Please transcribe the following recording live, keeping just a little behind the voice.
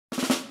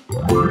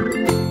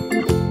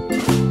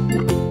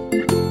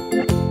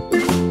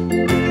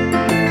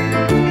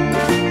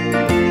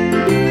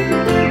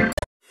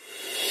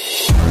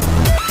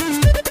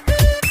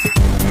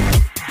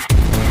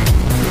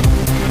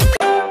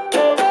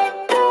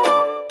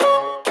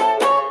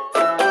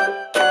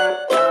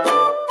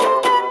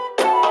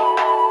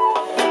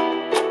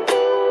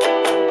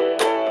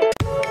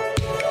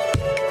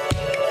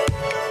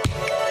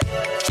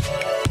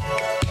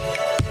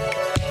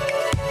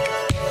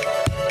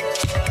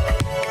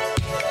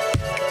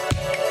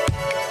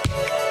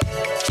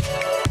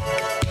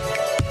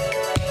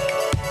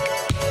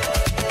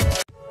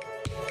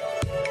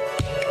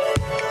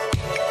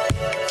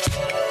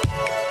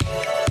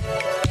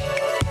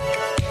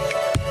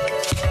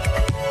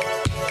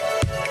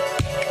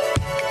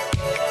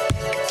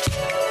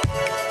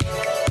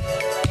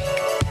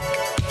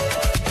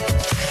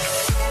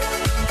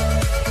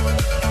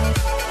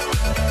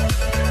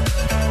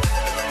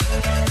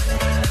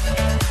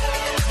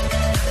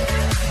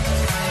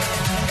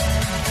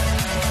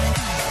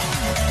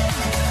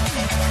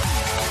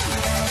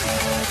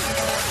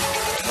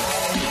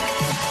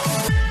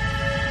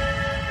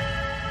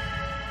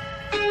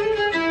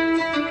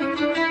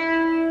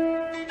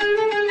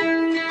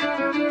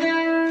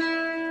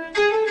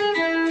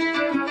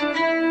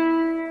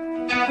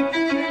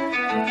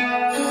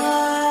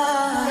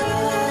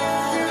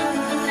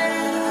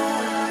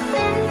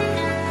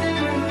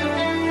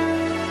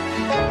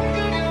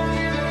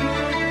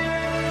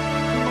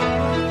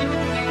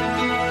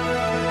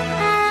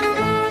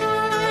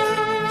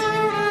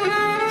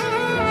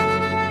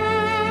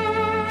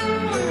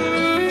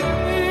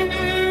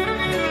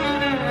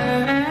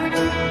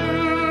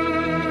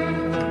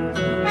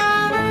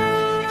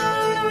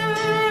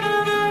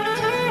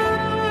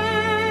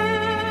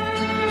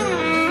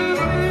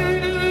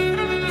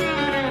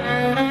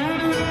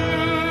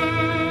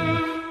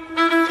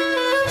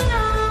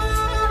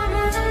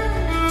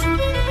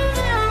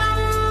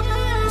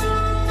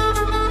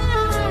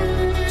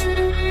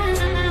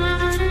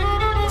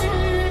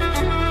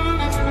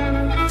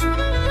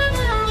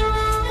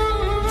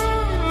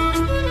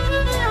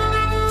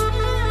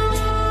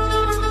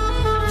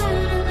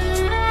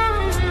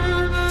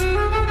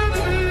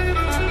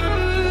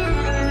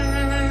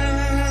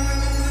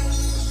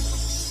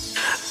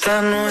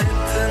तन्नू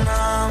इतना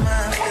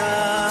मैं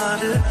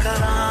प्यार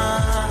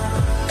करां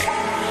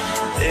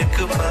एक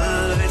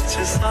पल विच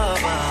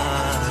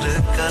सवार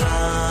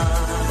करां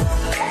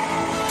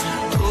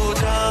तू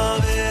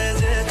जावे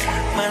जे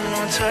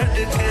मैनू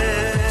छड़ के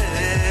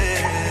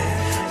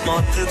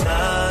मौत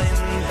दा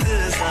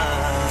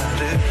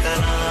इंतजार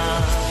करां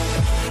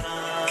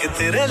कि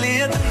तेरे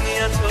लिए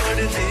दुनिया छोड़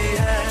दी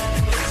है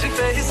तुझ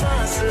पे ही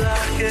सांस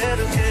आके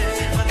रुके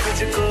मैं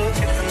तुझको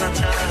कितना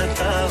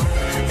चाहता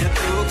हूँ ये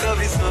तू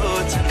कभी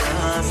सोच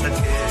ना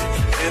सके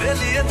तेरे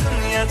लिए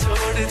दुनिया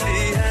छोड़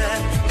दी है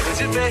तुझ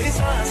पे ही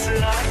सांस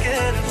आके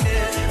रुके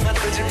मैं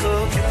तुझको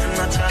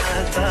कितना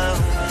चाहता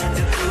हूँ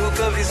ये तू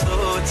कभी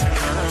सोच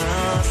ना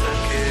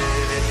सके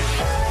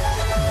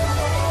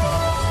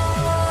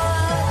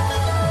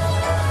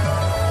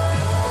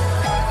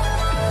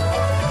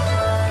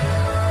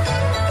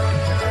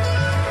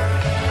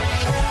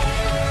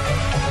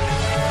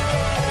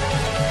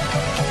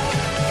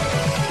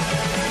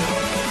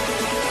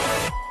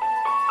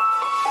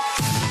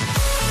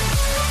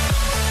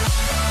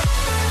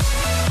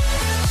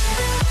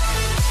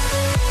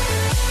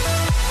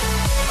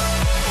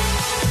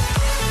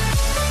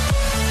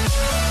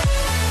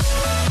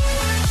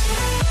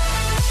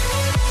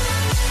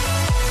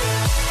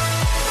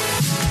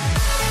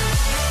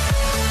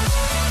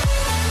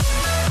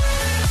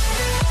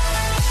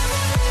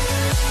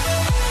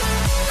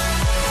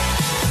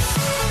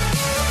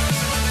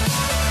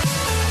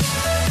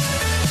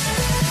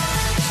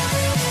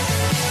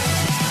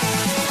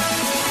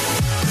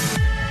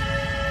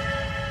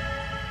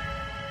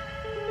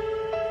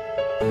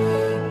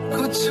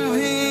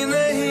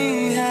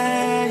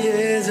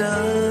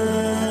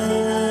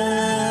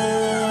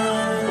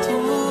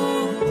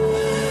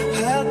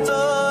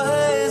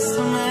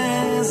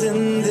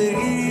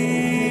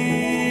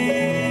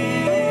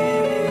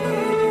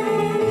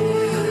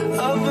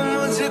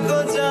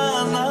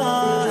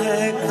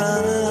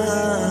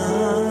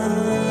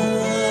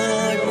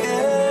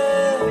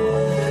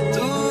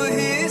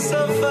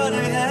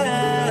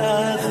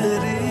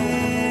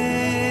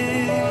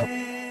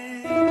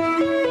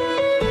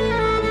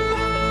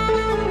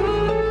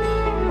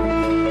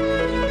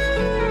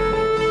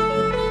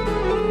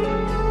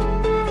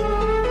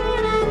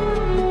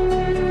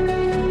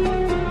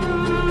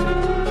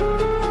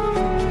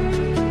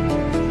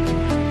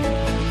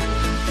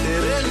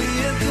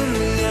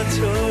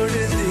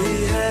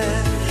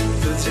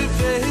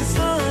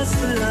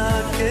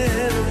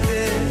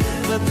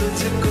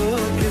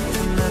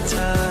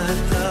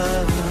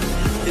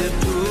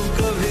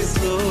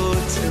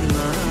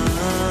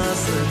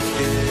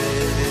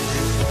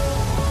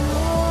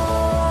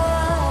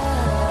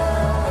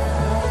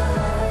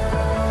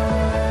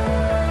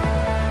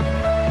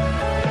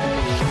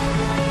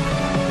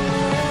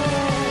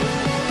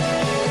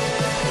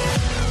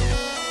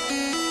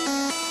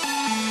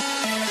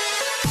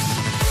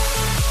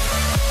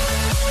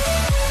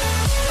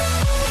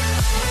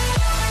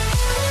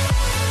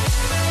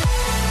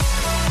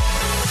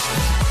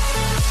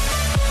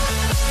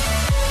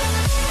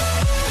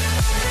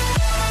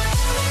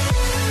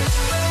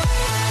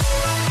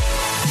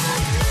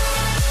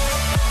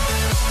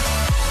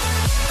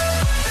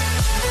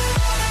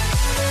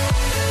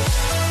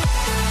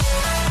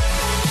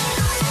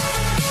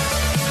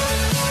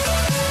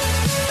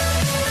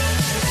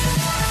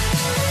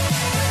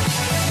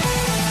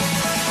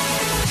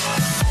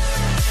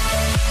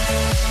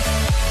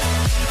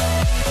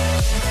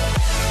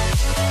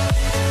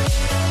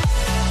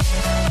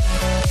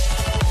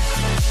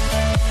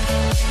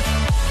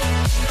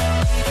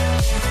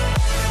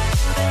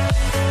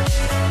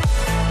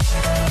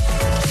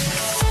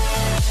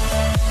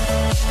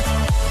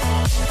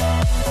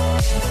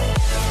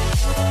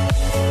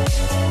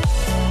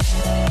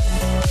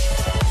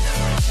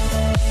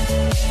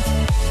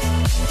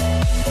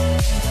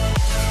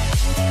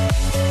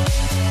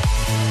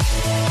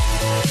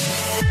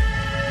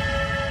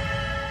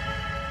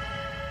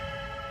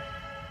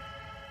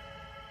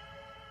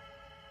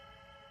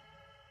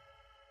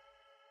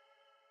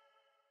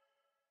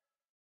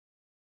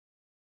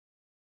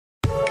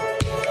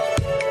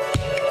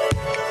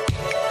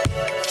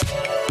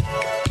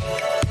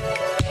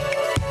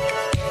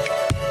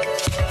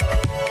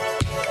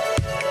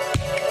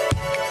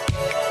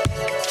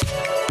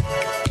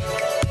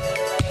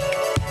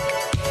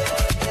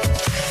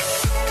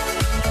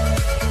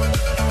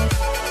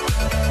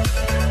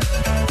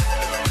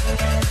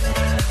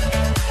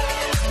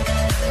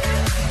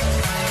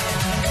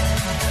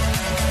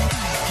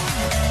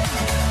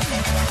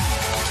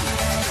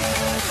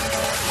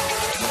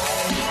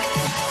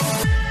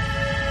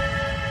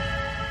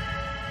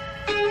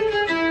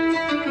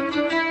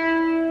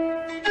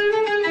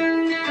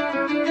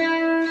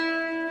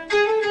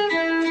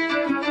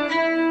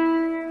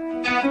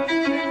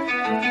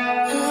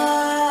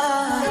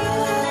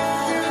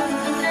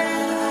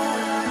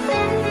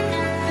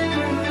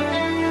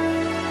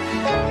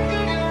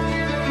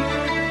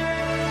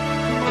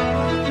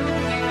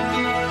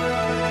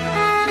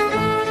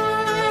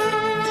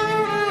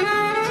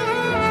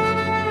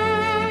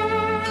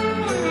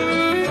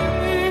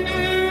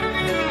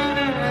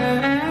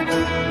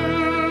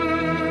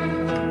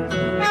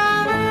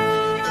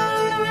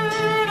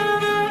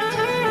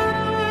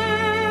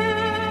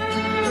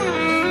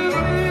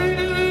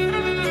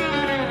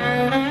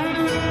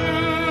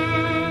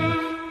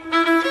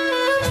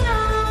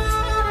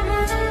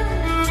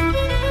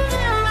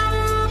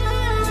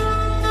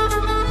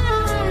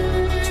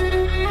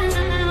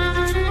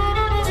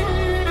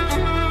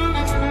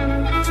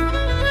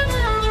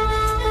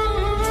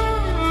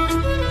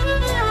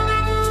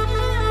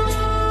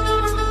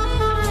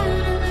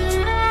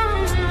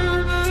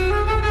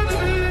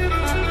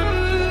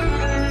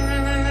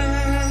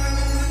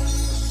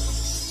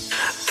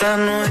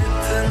तनु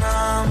इतना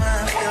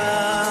मैं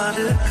प्यार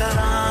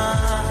करा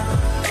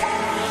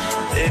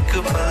एक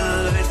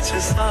पल विच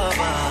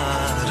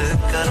सवार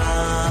करा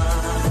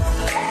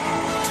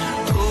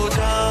तू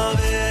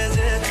जावे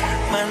जे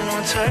मैनू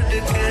छड़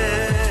के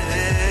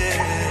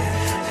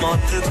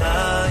मौत दा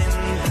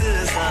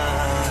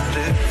इंतजार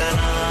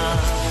करा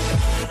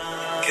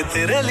कि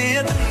तेरे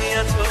लिए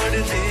दुनिया छोड़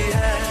दी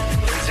है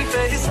तुझ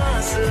पे ही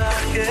सांस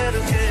आके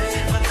रुके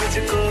मैं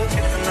तुझको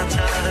कितना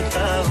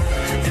चाहता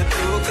हूँ ये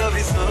तू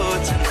कभी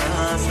सोच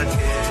ना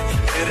सके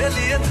तेरे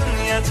लिए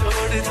दुनिया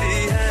छोड़ दी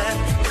है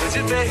तुझ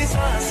पे ही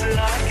सांस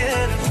आके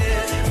रुके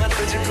मैं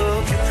तुझको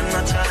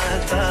कितना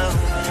चाहता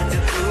हूँ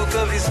ये तू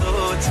कभी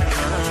सोच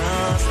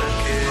ना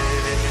सके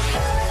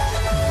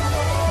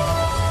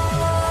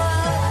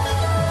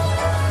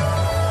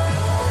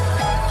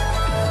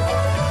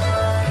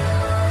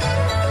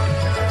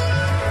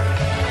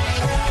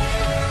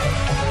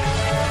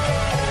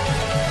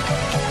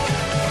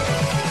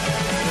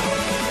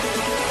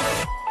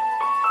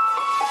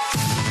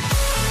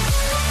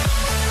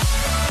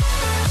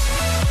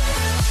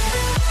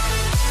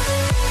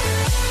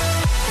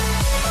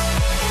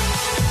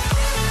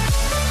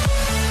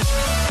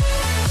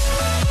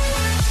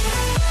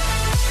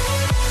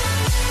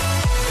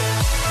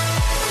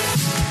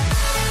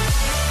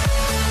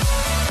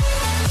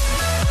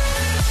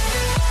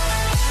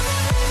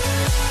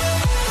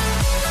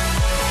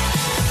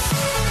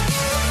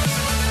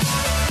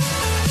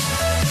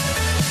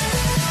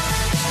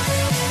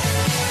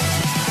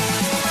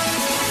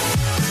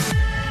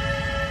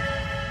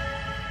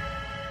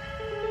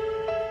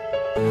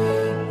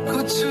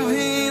कुछ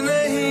भी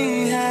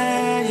नहीं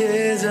है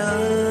ये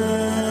जान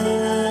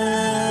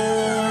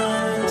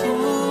तू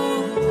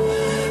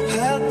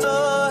है तो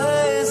है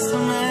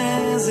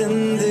इसमें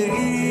जिंदगी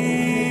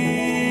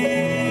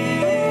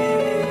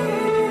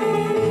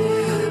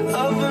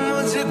अब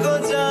मुझको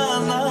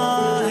जाना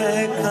है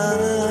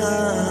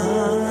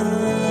कहाँ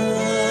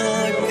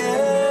के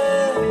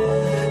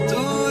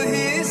तू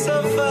ही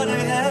सफर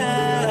है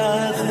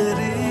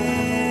आखिरी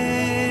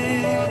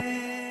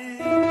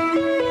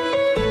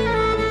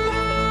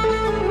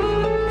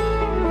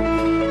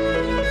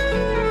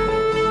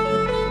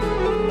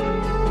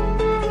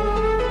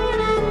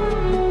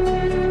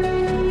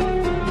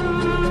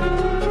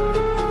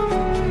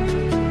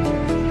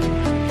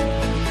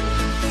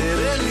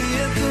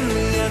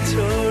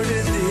छोड़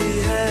दी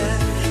है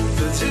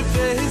तुझ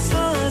पे ही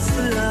सांस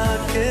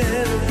आके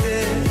रुके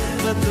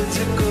मैं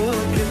तुझको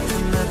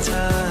कितना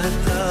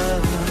चाहता